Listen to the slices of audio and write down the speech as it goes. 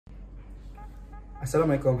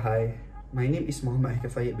Assalamualaikum, hi. My name is Muhammad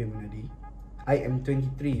Haikal Fayyadh bin Munadi. I am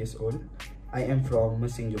 23 years old. I am from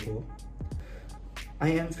Mersing, Johor.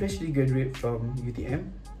 I am freshly graduate from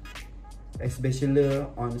UTM as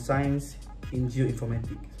Bachelor on Science in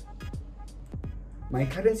Geoinformatics. My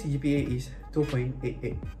current CGPA is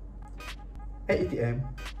 2.88. At UTM,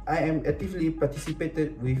 I am actively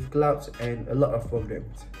participated with clubs and a lot of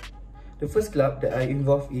programs. The first club that I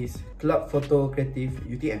involved is Club Photo Creative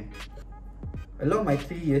UTM. Along my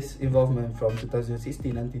 3 years involvement from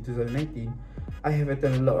 2016 until 2019, I have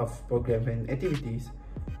attended a lot of programs and activities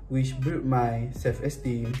which built my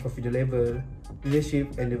self-esteem, confidence level,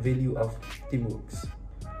 leadership and the value of teamwork.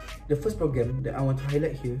 The first program that I want to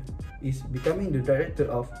highlight here is becoming the director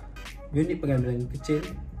of Unit Pengambilan Kecil,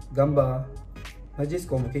 Gambar, Majlis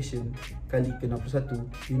Convocation kali ke-61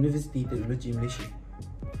 Universiti Teknologi Malaysia.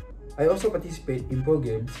 I also participate in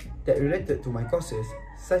programs that related to my courses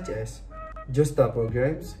such as Josta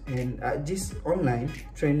programs and this online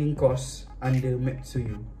training course under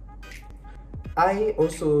Mapsuyu. I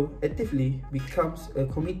also actively becomes a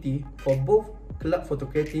committee for both Club Photo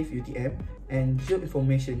Creative UTM and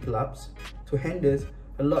Geoinformation clubs to handle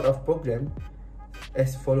a lot of programs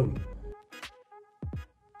as following.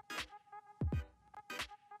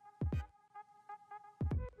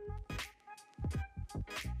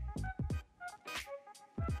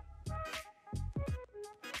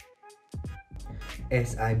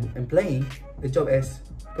 As I'm applying a job as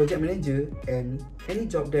project manager and any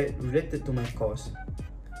job that related to my course,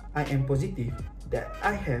 I am positive that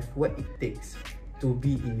I have what it takes to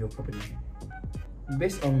be in your company.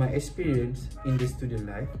 Based on my experience in the student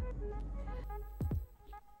life,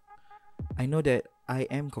 I know that I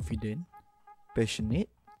am confident, passionate,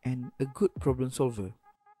 and a good problem solver.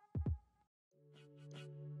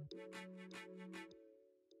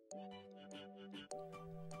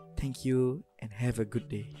 Thank you and have a good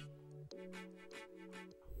day.